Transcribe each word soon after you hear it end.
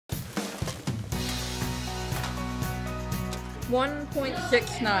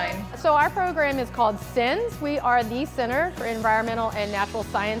1.69. So our program is called CENS. We are the Center for Environmental and Natural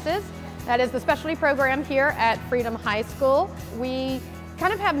Sciences. That is the specialty program here at Freedom High School. We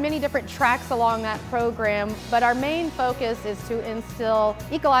kind of have many different tracks along that program, but our main focus is to instill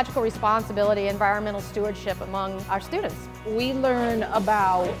ecological responsibility, environmental stewardship among our students. We learn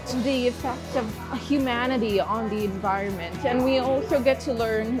about the effects of humanity on the environment, and we also get to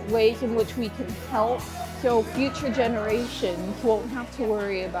learn ways in which we can help so future generations won't have to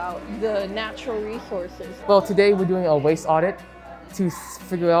worry about the natural resources. Well, today we're doing a waste audit to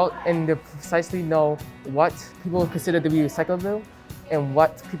figure out and to precisely know what people consider to be recyclable and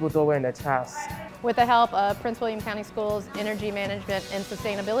what people throw away in their trash. With the help of Prince William County Schools Energy Management and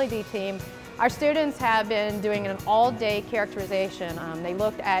Sustainability team, our students have been doing an all-day characterization. They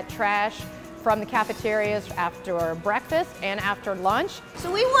looked at trash from the cafeterias after breakfast and after lunch.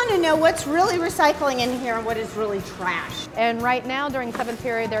 So we want to know what's really recycling in here and what is really trash. And right now during 7th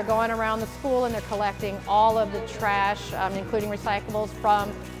period, they're going around the school and they're collecting all of the trash, including recyclables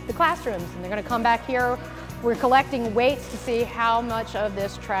from the classrooms. And they're going to come back here. We're collecting weights to see how much of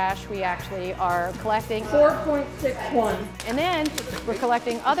this trash we actually are collecting. 4.61. And then we're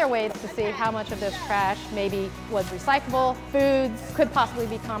collecting other weights to see how much of this trash maybe was recyclable, foods, could possibly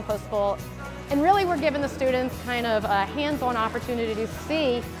be compostable. And really we're giving the students kind of a hands-on opportunity to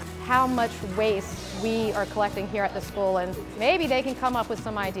see how much waste we are collecting here at the school, and maybe they can come up with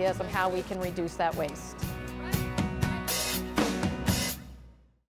some ideas on how we can reduce that waste.